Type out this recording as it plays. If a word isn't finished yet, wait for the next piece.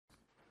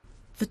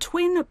The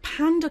twin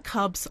panda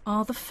cubs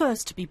are the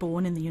first to be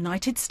born in the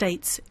United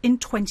States in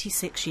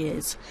 26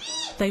 years.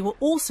 They were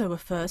also a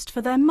first for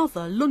their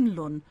mother, Lun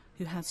Lun,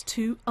 who has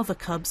two other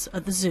cubs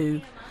at the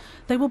zoo.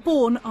 They were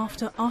born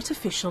after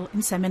artificial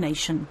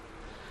insemination.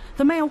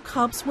 The male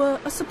cubs were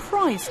a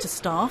surprise to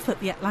staff at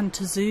the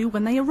Atlanta Zoo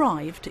when they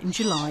arrived in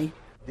July.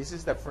 This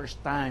is the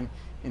first time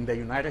in the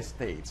United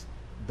States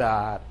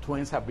that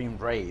twins have been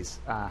raised,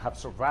 have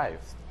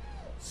survived.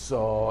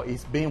 So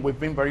we've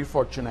been very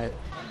fortunate.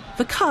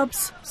 The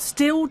cubs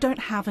still don't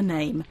have a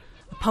name.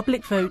 A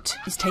public vote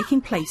is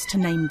taking place to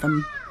name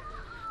them.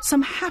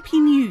 Some happy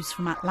news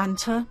from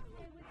Atlanta.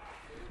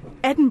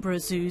 Edinburgh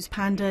Zoo's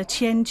panda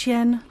Tien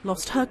Tien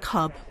lost her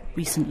cub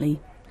recently.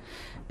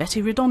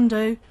 Betty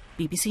Redondo,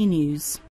 BBC News.